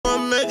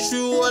met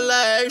you, all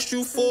I asked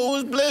you for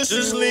was blessings.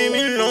 Just leave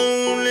me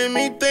alone, let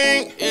me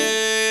think,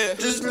 yeah.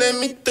 Just let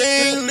me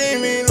think,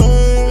 leave me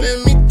alone,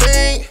 let me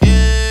think,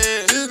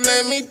 yeah. Just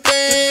let me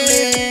think,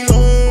 leave me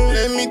alone,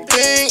 let me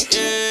think,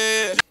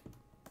 yeah.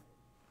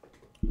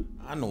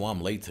 I know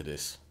I'm late to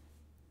this,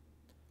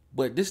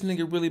 but this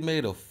nigga really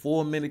made a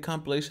 4-minute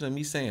compilation of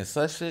me saying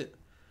such shit.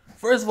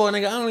 First of all,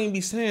 nigga, I don't even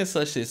be saying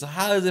such shit, so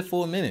how is it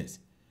 4 minutes?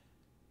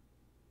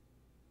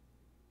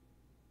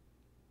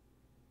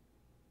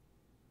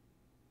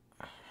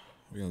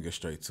 We gonna get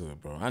straight to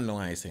it, bro. I know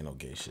I ain't saying no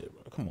gay shit,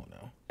 bro. Come on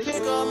now. Pick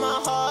up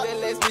my heart, that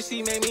last bitch,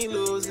 she made me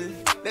lose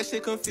it. That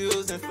shit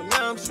confusing, for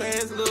now I'm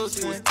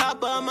translucent. She was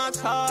top of my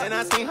chart, and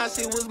I seen how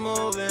she was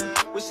moving,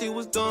 what she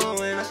was doing.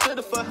 I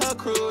should've for her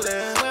crew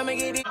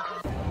then.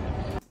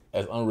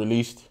 As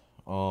unreleased,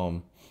 I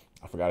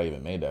forgot I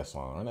even made that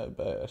song. Ain't that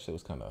bad? That shit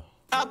was kind of...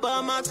 Top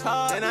of my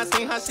chart, and I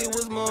seen how she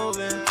was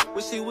moving,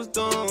 what she was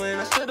doing.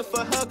 I should've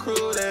for her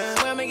crew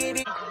then.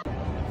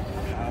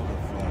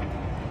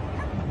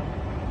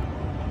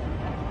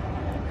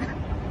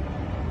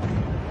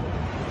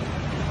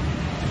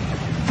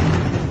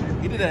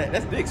 He did that.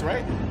 That's dicks,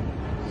 right?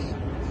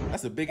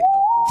 That's a big...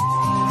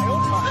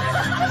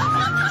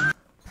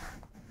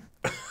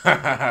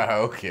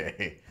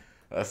 Okay.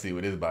 Let's see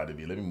what it's about to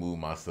be. Let me move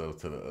myself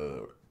to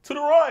the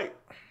right.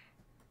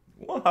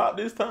 One hop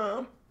this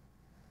time.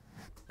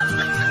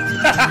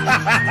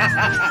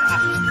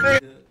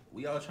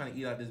 We all trying to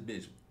eat out this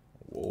bitch.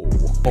 Whoa.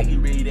 He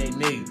really that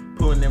nigga,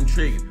 pulling them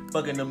triggers,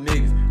 fucking them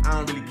niggas. I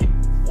don't really care.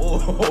 Whoa.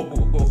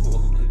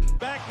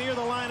 Back near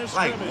the line of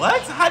scrimmage. Like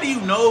what? How do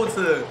you know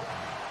to?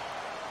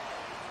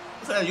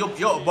 Your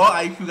ball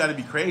IQ gotta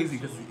be crazy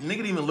because nigga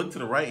didn't even look to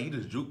the right. He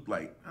just juked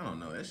like I don't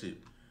know that shit.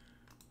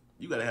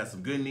 You gotta have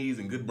some good knees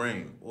and good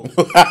brain. You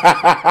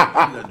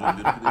gotta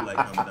do good, like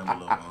comment down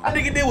below. That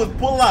nigga did was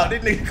pull out.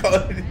 This nigga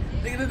called it.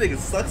 This nigga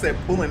sucks at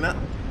pulling out.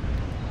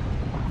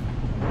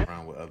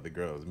 Around with other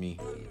girls, me.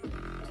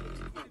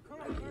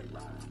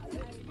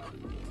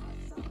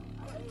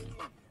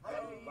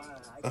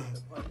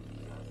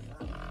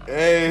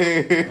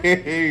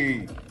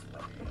 Hey,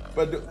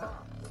 but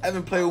I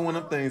haven't played with one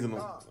of them things in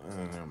a.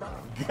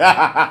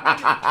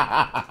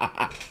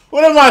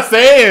 What am I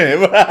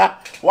saying?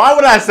 Why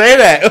would I say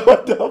that?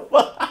 What the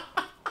fuck?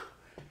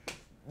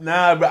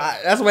 Nah, but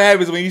that's what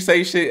happens when you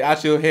say shit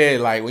out your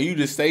head. Like when you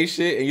just say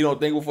shit and you don't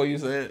think before you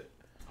say it.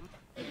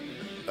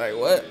 Like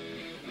what?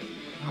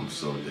 I'm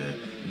so dead.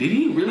 Did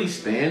he really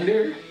stand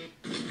there?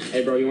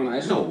 Hey, bro, you want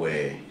ice? No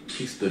way.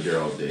 He stood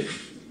there all day.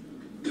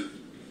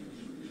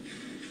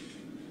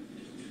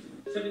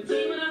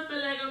 17 when I feel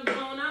like I'm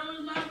grown, I was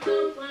locked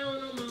up, I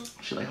don't know.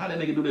 Shit, like how that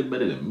nigga do this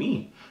better than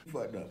me?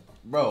 Fucked up,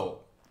 bro.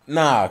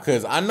 Nah,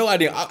 cause I know I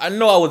didn't. I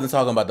know I wasn't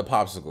talking about the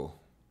popsicle.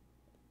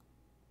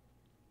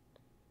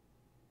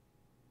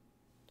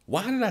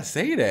 Why did I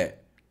say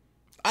that?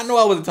 I know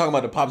I wasn't talking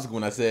about the popsicle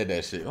when I said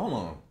that shit. Hold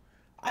on,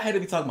 I had to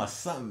be talking about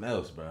something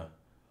else, bro.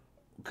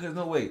 Cause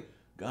no wait,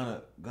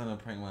 gonna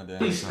prank my dad.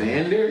 He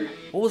stand there?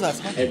 What was I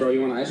talking? Hey, bro,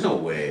 you want ice? No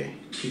way.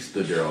 He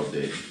stood there all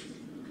day.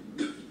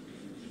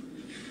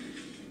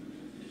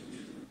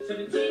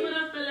 17 when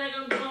I feel like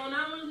I'm grown, I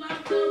was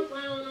locked up, I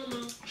don't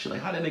know. Shit,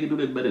 like how that nigga do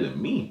this better than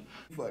me?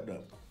 Fucked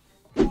up.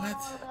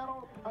 What?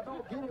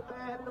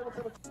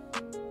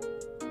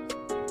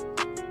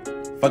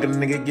 Fucking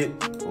nigga get.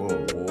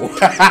 Whoa.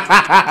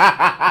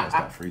 That's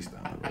not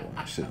freestyle, bro.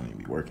 That shit don't even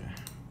be working.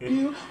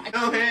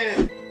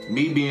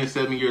 Me being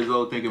 7 years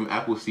old thinking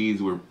apple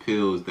seeds were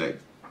pills that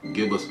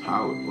give us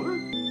power. What?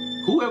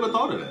 Who ever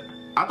thought of that?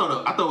 I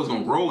thought it was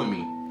gonna grow in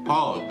me.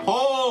 Pause.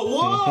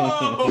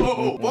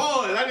 Whoa.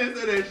 Pause. I didn't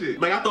say that shit.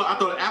 Like I thought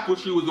an apple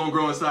tree was gonna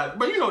grow inside.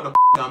 But you know what the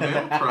I'm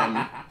man. I'm trying.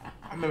 I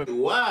remember.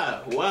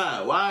 Why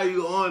are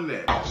you on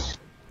that?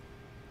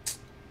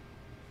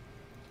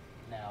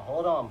 Now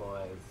hold on,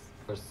 boys.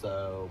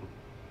 So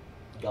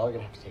y'all are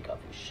gonna have to take off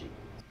your shoes.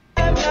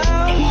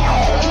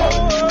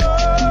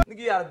 Nigga,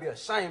 you gotta be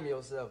ashamed of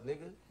yourself,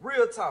 nigga.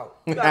 Real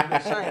talk. You gotta be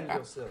ashamed of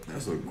yourself.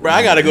 Bro,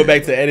 I gotta go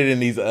back to editing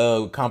these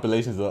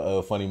compilations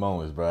of funny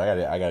moments, bro.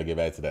 I gotta get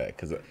back to that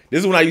because this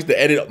is when I used to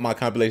edit my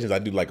compilations. I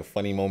do like a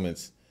funny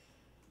moments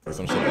or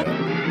some shit like that.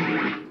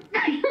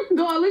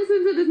 Go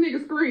listen to this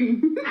nigga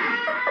scream.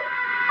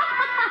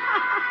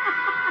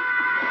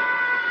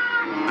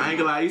 I ain't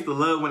gonna lie, I used to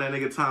love when that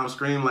nigga Tom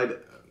screamed like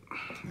that.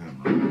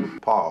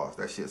 Pause.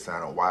 That shit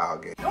sounded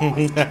wild, gay.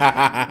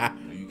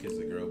 You kiss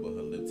a girl, but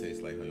her lip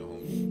tastes like her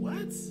homie.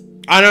 What?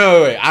 I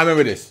know. Wait. I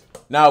remember this.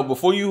 Now,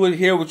 before you would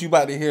hear what you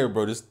about to hear,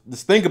 bro, just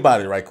think about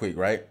it right quick,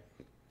 right?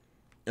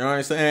 You know what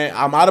I'm saying?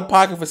 I'm out of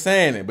pocket for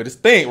saying it, but just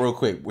think real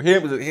quick.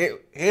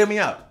 Hear me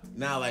out.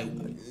 Now, like,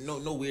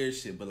 no weird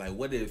shit, but like,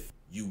 what if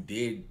you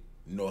did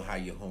know how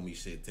your homie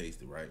shit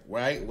tasted, right?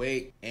 Right?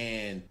 Wait,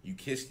 and you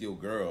kissed your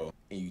girl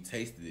and you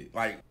tasted it.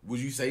 Like, would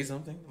you say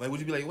something? Like,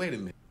 would you be like, wait a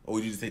minute? Or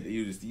would you just take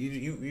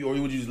the, or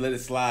would you just let it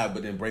slide,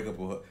 but then break up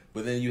with her?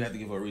 But then you have to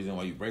give her a reason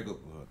why you break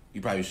up with her. You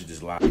probably should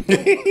just lie.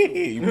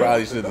 You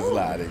probably should just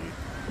lie, nigga.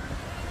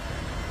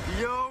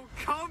 Yo,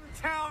 come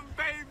town,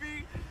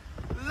 baby.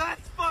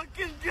 Let's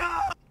fucking go.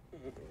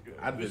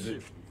 I did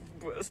it.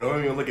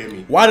 Don't even look at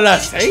me. Why did I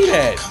say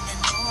that?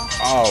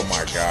 Oh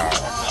my god.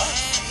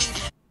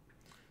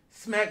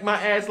 Smack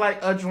my ass like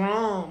a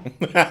drum.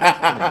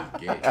 Why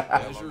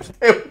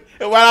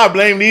I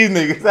blame these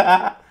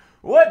niggas?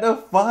 What the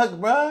fuck,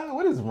 bro?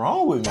 What is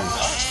wrong with me?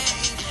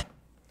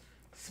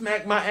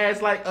 Smack my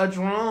ass like a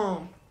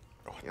drum.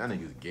 Oh, y'all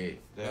niggas gay.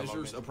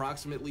 Measures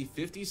approximately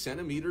 50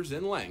 centimeters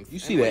in length. You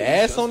see the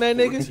ass on that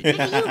nigga?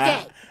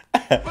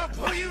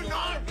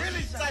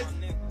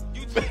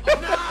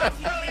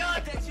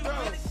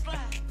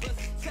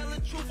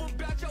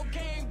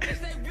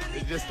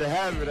 It's just a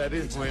habit at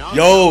this point.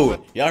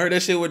 Yo, y'all heard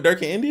that shit with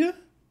Dirk in India?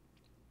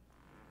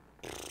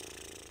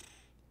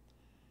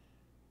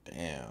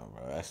 Damn,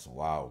 bro, that's a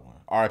wild one.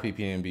 R.I.P.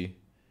 PNB.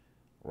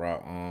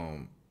 Bro,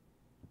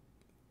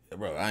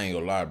 I ain't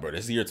gonna lie, bro.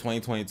 This year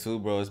 2022,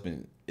 bro, it's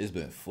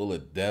been full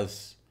of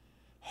deaths,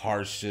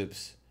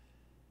 hardships.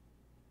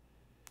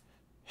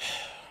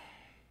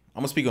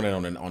 I'm gonna speak on that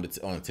on the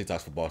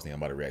TikToks for Bossni. I'm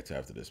about to react to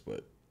after this,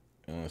 but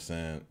you know what I'm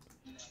saying.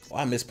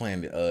 Well, I miss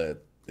playing the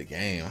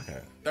game. I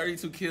got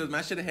 32 kills, man.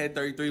 I should have had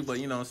 33, but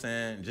you know what I'm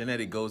saying.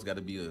 Genetic ghost got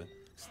to be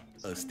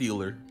a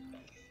stealer.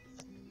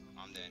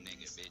 I'm that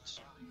nigga, bitch.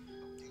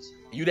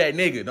 You that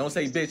nigga. Don't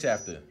say bitch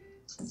after.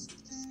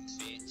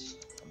 Bitch.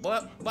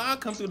 But I'll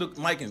come through the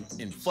mic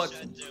and fuck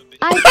you.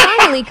 I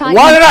finally caught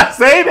Why did I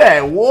say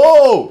that?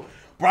 Whoa,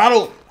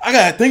 bro. I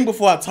gotta think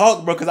before I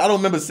talk, bro, because I don't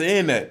remember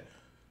saying that.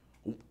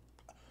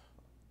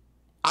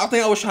 I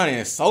think I was trying to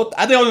insult.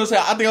 I think I was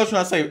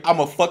trying to say I'm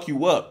gonna fuck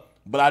you up,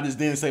 but I just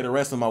didn't say the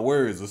rest of my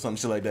words or some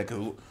shit like that.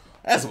 Cause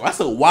that's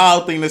a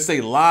wild thing to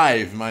say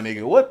live, my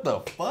nigga. What the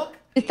fuck?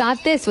 I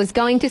thought this was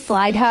going to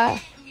slide her.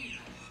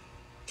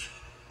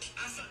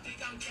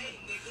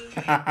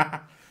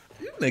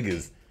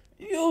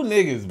 You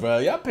niggas, bro.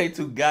 Y'all pay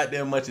too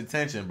goddamn much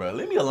attention, bro.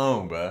 Leave me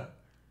alone, bro.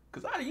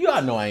 Cause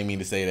y'all know I ain't mean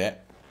to say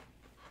that.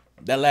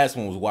 That last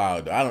one was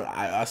wild, though.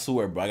 I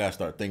swear, bro, I gotta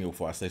start thinking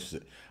before I say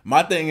shit.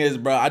 My thing is,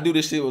 bro, I do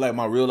this shit with like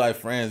my real life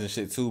friends and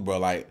shit too, bro.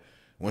 Like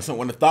when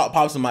the thought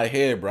pops in my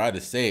head, bro, I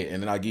just say it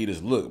and then I give you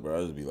this look, bro.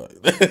 I just be like,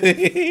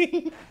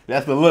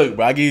 that's the look,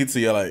 bro. I give it to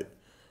you like,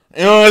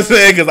 you know what I'm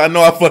saying? Cause I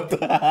know I fucked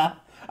up.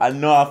 I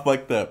know I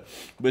fucked up.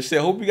 But shit,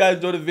 hope you guys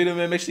enjoyed the video,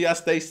 man. Make sure y'all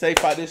stay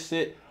safe out this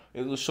shit.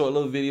 It was a short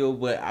little video,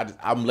 but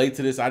I'm late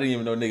to this. I didn't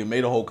even know nigga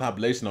made a whole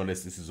compilation on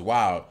this. This is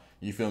wild.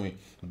 You feel me?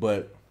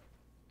 But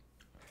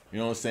you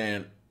know what I'm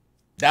saying?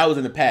 That was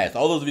in the past.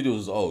 All those videos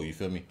was old. You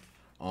feel me?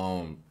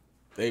 I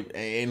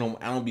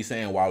don't be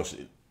saying wild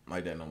shit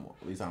like that no more.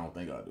 At least I don't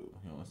think I do.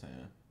 You know what I'm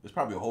saying? There's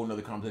probably a whole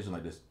nother conversation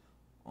like this.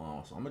 So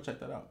I'm gonna check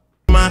that out.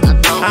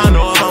 I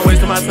know if I'm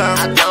wasting my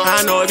time.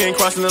 I know if you ain't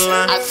crossing the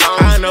line.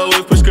 I know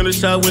if push gonna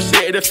shove when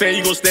shit hit the fan,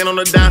 you gon' stand on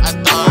the dime.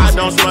 I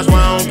don't see much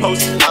why I don't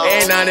post.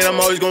 Every now and then I'm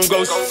always gon'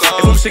 ghost.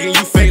 If I'm sick and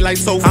you fake like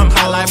so, I'm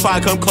high like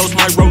fire, come close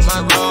my roast.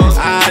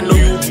 I know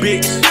you a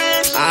bitch.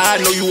 I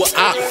know you a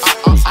op.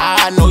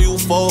 I know you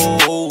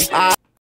fool.